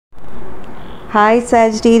Hi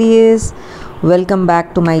Sagittarius, welcome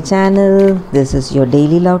back to my channel. This is your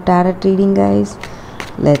daily love tarot reading, guys.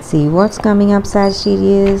 Let's see what's coming up,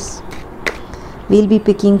 Sagittarius. We'll be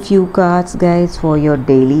picking few cards, guys, for your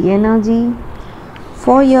daily energy.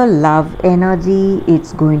 For your love energy,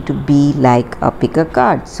 it's going to be like a pick a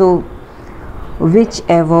card. So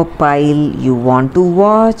whichever pile you want to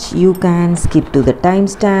watch, you can skip to the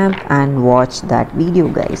timestamp and watch that video,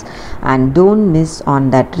 guys, and don't miss on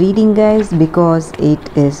that reading, guys, because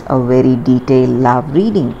it is a very detailed love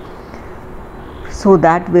reading, so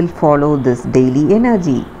that will follow this daily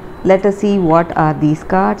energy. Let us see what are these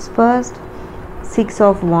cards first. Six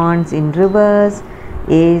of Wands in reverse,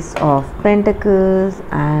 Ace of Pentacles,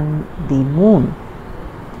 and the Moon.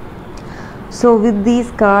 So with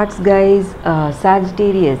these cards, guys,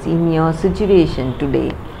 Sagittarius, in your situation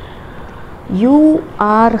today, you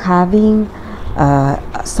are having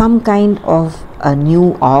some kind of a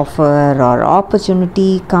new offer or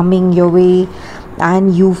opportunity coming your way,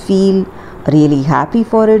 and you feel really happy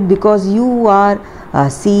for it because you are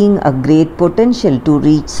seeing a great potential to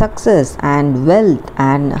reach success and wealth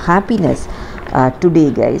and happiness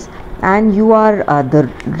today, guys, and you are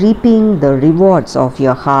reaping the rewards of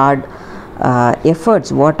your hard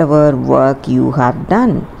efforts. Whatever work you have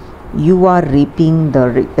done, you are reaping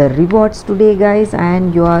the rewards today, guys,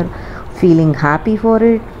 and you are feeling happy for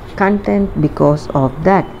it, content because of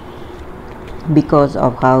that, because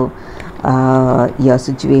of how your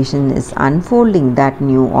situation is unfolding, that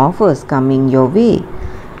new offers coming your way.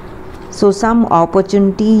 So some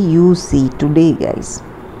opportunity you see today, guys,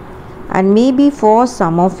 and maybe for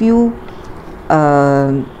some of you,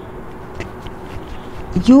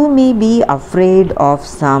 you may be afraid of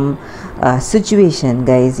some situation,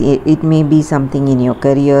 guys. It may be something in your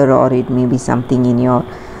career, or it may be something in your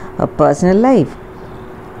personal life.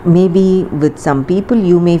 Maybe with some people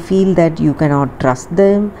you may feel that you cannot trust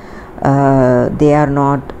them, they are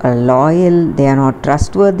not loyal, they are not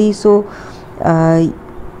trustworthy. So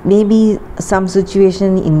maybe some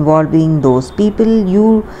situation involving those people,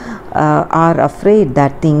 you are afraid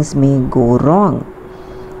that things may go wrong.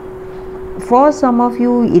 For some of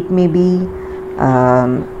you, it may be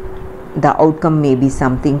the outcome may be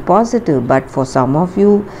something positive, but for some of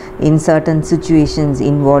you, in certain situations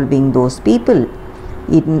involving those people,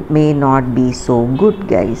 it may not be so good,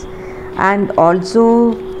 guys. And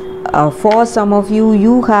also for some of you,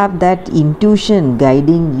 you have that intuition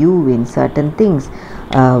guiding you in certain things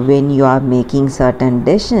when you are making certain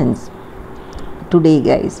decisions today,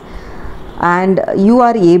 guys, and you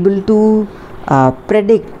are able to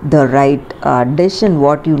predict the right decision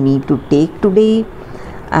what you need to take today,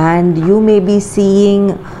 and you may be seeing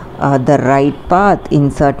the right path in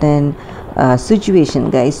certain situation,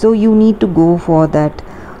 guys. So you need to go for that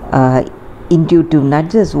intuitive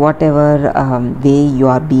nudges, whatever way you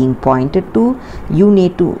are being pointed to, you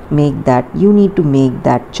need to make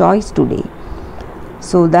that choice today.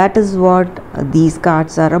 So that is what these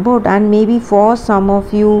cards are about. And maybe for some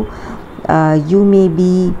of you, you may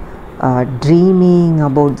be dreaming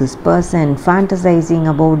about this person, fantasizing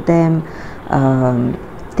about them,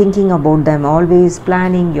 thinking about them, always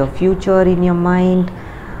planning your future in your mind,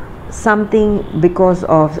 something because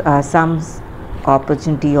of some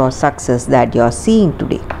opportunity or success that you are seeing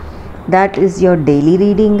today. That is your daily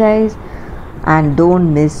reading, guys, and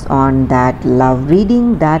don't miss on that love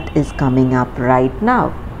reading that is coming up right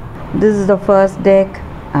now. This is the first deck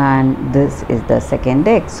and this is the second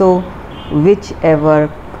deck. So whichever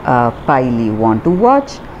pile you want to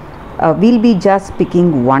watch, we'll be just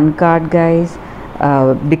picking one card, guys,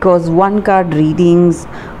 because one card readings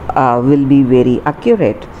will be very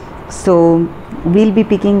accurate. So we'll be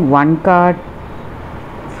picking one card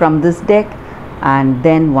from this deck and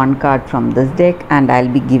then one card from this deck, and I'll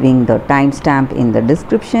be giving the timestamp in the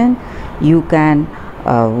description. You can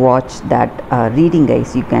watch that reading,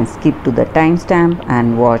 guys. You can skip to the timestamp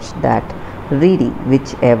and watch that reading,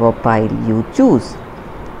 whichever pile you choose.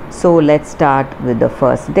 So let's start with the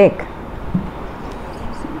first deck.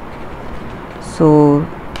 So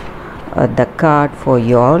the card for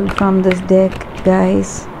y'all from this deck,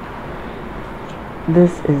 guys,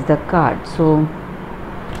 this is the card. So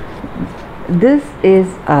this is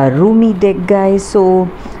a Rumi deck, guys.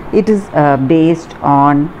 So it is based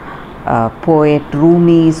on poet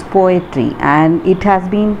Rumi's poetry, and it has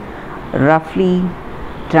been roughly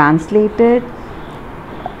translated.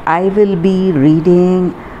 I will be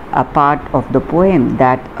reading a part of the poem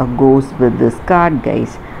that goes with this card,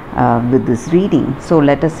 guys, with this reading. So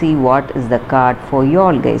let us see what is the card for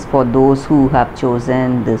y'all, guys, for those who have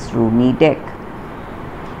chosen this Rumi deck.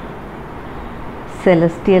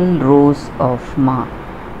 Celestial Rose of Ma.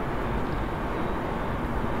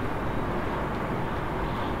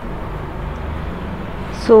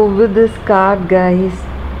 So with this card, guys,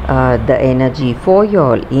 the energy for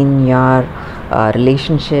y'all in your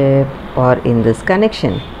relationship or in this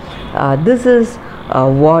connection, this is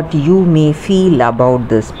what you may feel about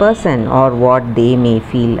this person or what they may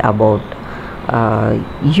feel about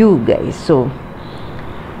you guys. So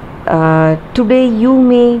today you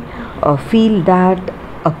may feel that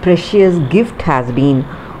a precious gift has been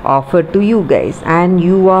offered to you guys, and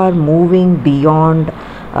you are moving beyond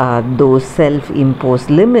those self-imposed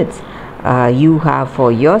limits you have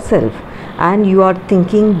for yourself, and you are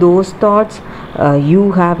thinking those thoughts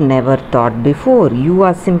you have never thought before. You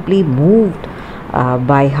are simply moved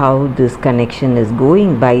by how this connection is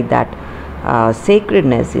going, by that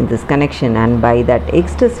sacredness in this connection, and by that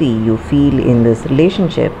ecstasy you feel in this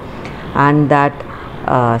relationship, and that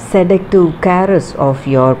seductive caress of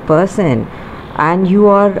your person, and you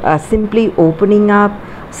are simply opening up,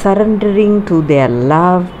 surrendering to their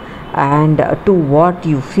love and to what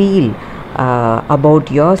you feel about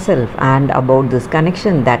yourself and about this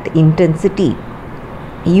connection, that intensity.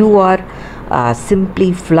 You are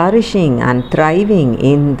simply flourishing and thriving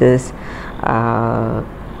in this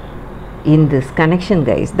connection,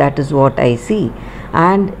 guys. That is what I see.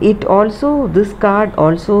 And it also, this card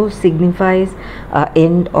also signifies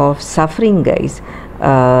end of suffering, guys.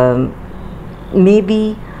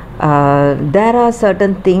 Maybe there are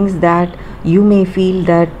certain things that you may feel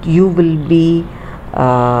that you will be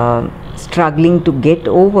struggling to get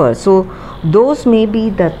over. So those may be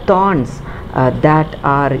the thorns that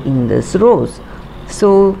are in this rose.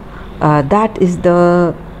 So that is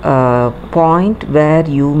the point where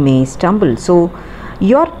you may stumble. So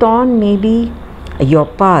your thorn may be your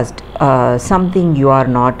past, something you are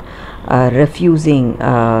not refusing,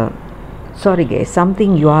 sorry guys,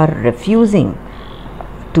 something you are refusing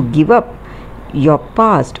to give up, your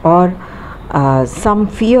past, or some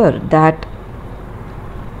fear that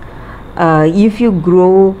if you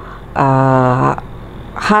grow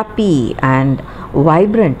happy and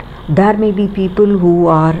vibrant, there may be people who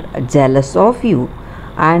are jealous of you,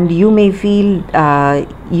 and you may feel,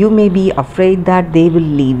 you may be afraid that they will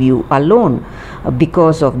leave you alone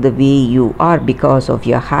because of the way you are, because of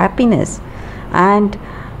your happiness, and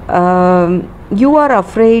you are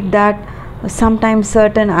afraid that sometimes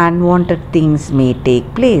certain unwanted things may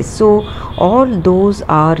take place. So all those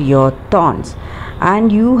are your thorns,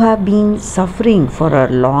 and you have been suffering for a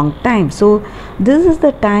long time. So this is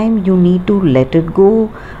the time you need to let it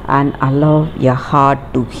go and allow your heart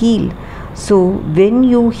to heal. So when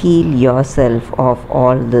you heal yourself of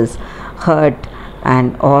all this hurt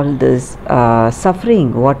and all this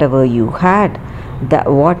suffering, whatever you had,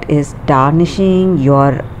 that what is tarnishing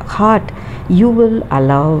your heart, you will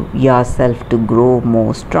allow yourself to grow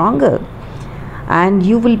more stronger, and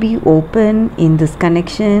you will be open in this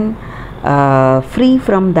connection, free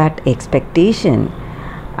from that expectation,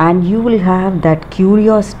 and you will have that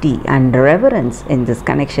curiosity and reverence in this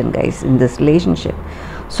connection, guys, in this relationship.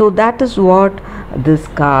 So that is what this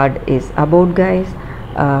card is about, guys.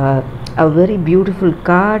 A very beautiful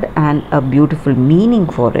card and a beautiful meaning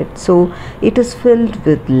for it. So it is filled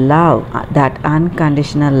with love, that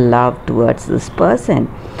unconditional love towards this person,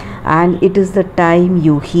 and it is the time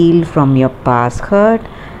you heal from your past hurt.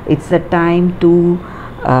 It's the time to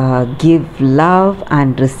give love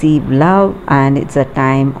and receive love, and it's a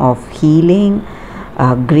time of healing,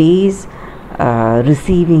 grace,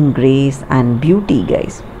 receiving grace and beauty,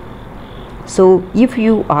 guys. So if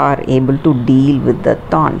you are able to deal with the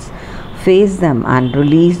thorns, face them and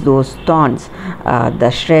release those thorns,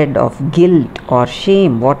 the shred of guilt or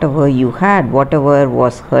shame, whatever you had, whatever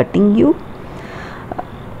was hurting you,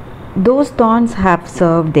 those thorns have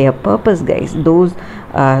served their purpose, guys. Those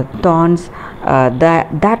thorns,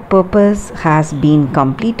 that purpose has been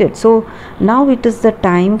completed. So now it is the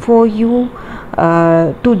time for you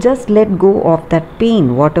to just let go of that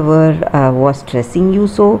pain, whatever was stressing you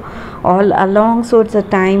so all along. So it's a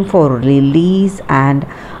time for release and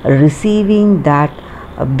receiving that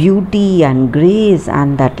beauty and grace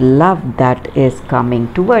and that love that is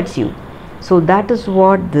coming towards you. So that is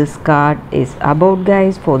what this card is about,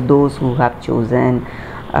 guys, for those who have chosen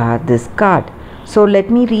this card. So let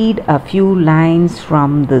me read a few lines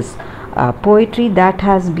from this poetry that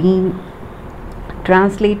has been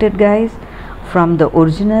translated, guys, from the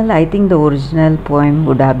original. I think the original poem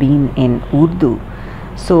would have been in Urdu.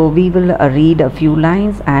 So we will read a few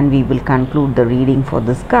lines and we will conclude the reading for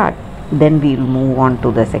this card. Then we will move on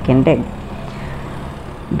to the second deck.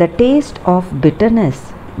 The taste of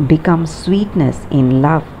bitterness becomes sweetness in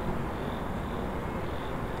love.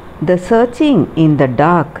 The searching in the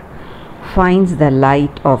dark finds the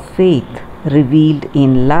light of faith revealed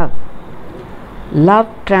in love. Love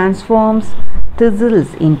transforms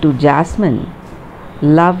thistles into jasmine.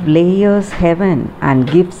 Love layers heaven and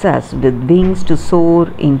gifts us with wings to soar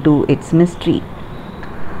into its mystery.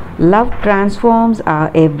 Love transforms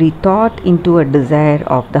our every thought into a desire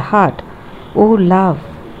of the heart. O love,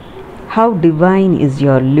 how divine is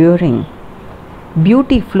your luring!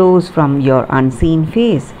 Beauty flows from your unseen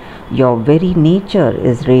face. Your very nature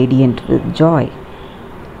is radiant with joy.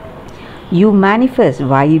 You manifest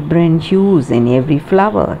vibrant hues in every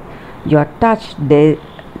flower. Your touch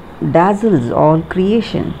dazzles all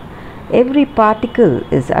creation. Every particle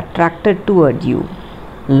is attracted toward you,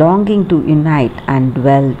 longing to unite and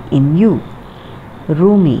dwell in you.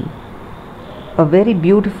 Rumi. A very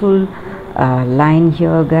beautiful line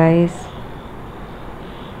here, guys.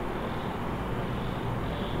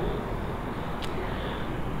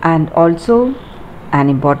 And also an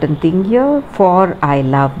important thing here, for I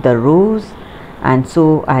love the rose, and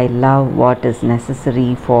so I love what is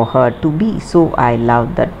necessary for her to be. So I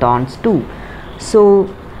love the thorns too. So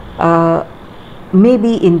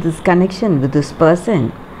maybe in this connection with this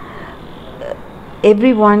person,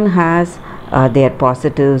 everyone has their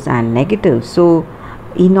positives and negatives. So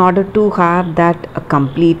in order to have that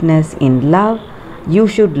completeness in love, you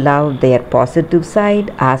should love their positive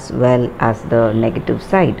side as well as the negative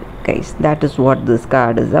side, guys. That is what this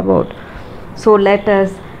card is about. So let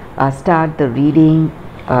us start the reading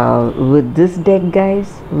with this deck,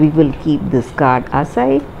 guys. We will keep this card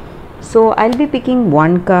aside. So I'll be picking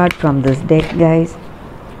one card from this deck, guys,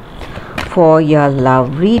 for your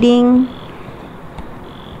love reading.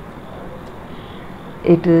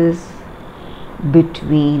 It is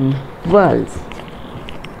Between Worlds.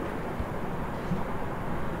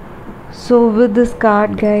 So with this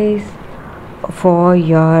card, guys, for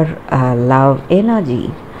your love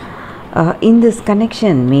energy, in this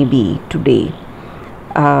connection, maybe today,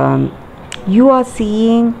 you are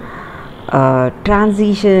seeing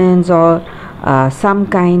transitions or some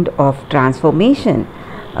kind of transformation.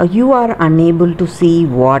 You are unable to see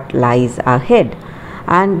what lies ahead,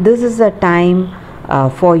 and this is a time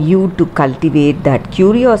for you to cultivate that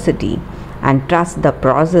curiosity and trust the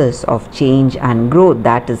process of change and growth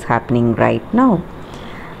that is happening right now.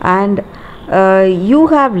 And you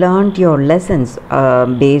have learned your lessons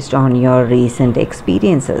based on your recent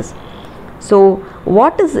experiences. So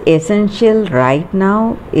what is essential right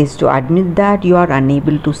now is to admit that you are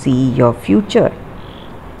unable to see your future.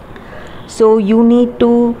 So you need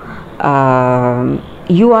to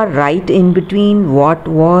you are right in between what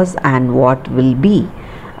was and what will be.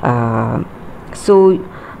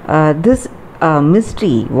 This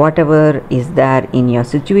mystery, whatever is there in your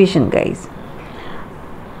situation, guys,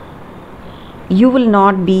 you will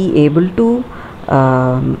not be able to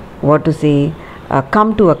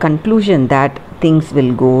come to a conclusion that things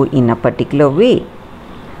will go in a particular way.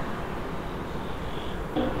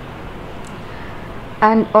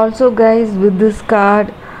 And also, guys, with this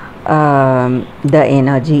card, the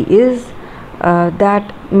energy is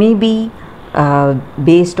that maybe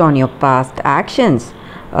based on your past actions,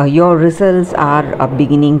 your results are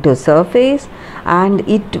beginning to surface, and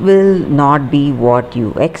it will not be what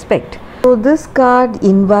you expect. So this card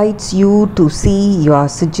invites you to see your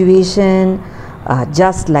situation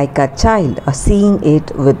just like a child, seeing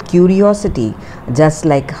it with curiosity, just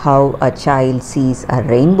like how a child sees a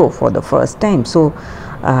rainbow for the first time. So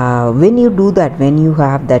when you do that, when you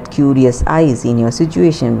have that curious eyes in your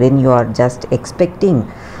situation, when you are just expecting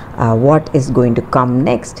what is going to come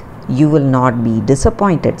next, you will not be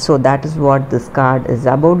disappointed. So that is what this card is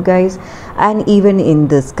about, guys. And even in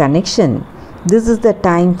this connection, this is the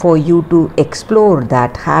time for you to explore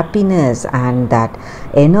that happiness and that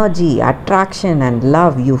energy, attraction and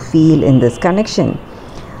love you feel in this connection.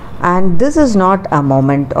 And this is not a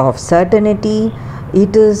moment of certainty.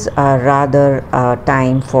 It is rather a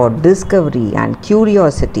time for discovery and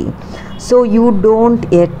curiosity. So you don't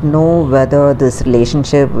yet know whether this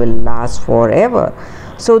relationship will last forever.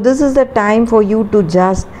 So this is the time for you to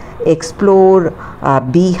just explore,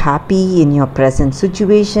 be happy in your present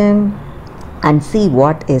situation, and see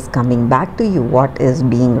what is coming back to you, what is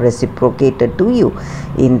being reciprocated to you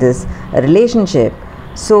in this relationship.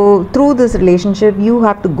 So through this relationship, you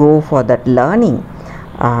have to go for that learning,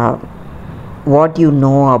 what you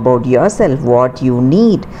know about yourself, what you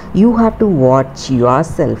need. You have to watch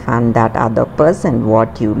yourself and that other person,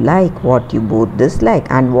 what you like, what you both dislike,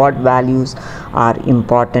 and what values are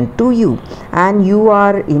important to you. And you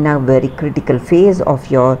are in a very critical phase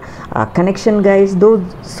of your connection, guys.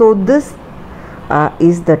 So this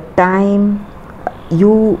is the time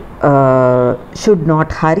you should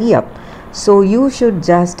not hurry up. So you should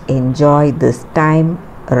just enjoy this time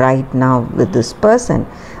right now with this person.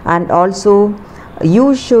 And also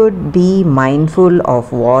you should be mindful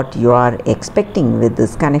of what you are expecting with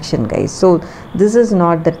this connection, guys. So this is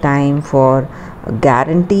not the time for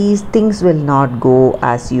guarantees. Things will not go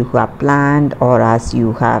as you have planned or as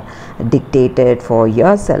you have dictated for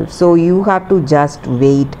yourself. So you have to just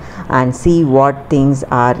wait and see what things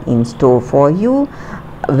are in store for you.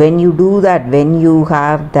 When you do that, when you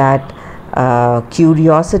have that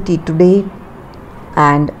curiosity today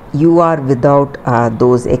and you are without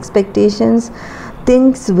those expectations,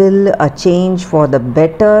 things will change for the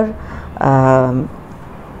better.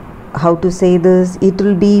 How to say this, it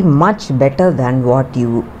will be much better than what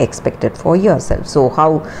you expected for yourself. So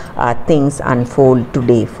how things unfold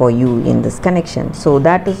today for you in this connection. So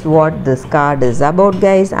that is what this card is about,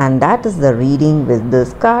 guys, and that is the reading with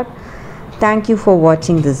this card. Thank you for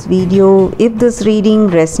watching this video. If this reading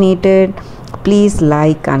resonated, please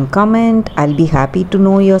like and comment. I'll be happy to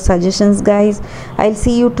know your suggestions, guys. I'll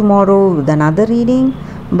see you tomorrow with another reading.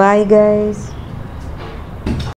 Bye, guys.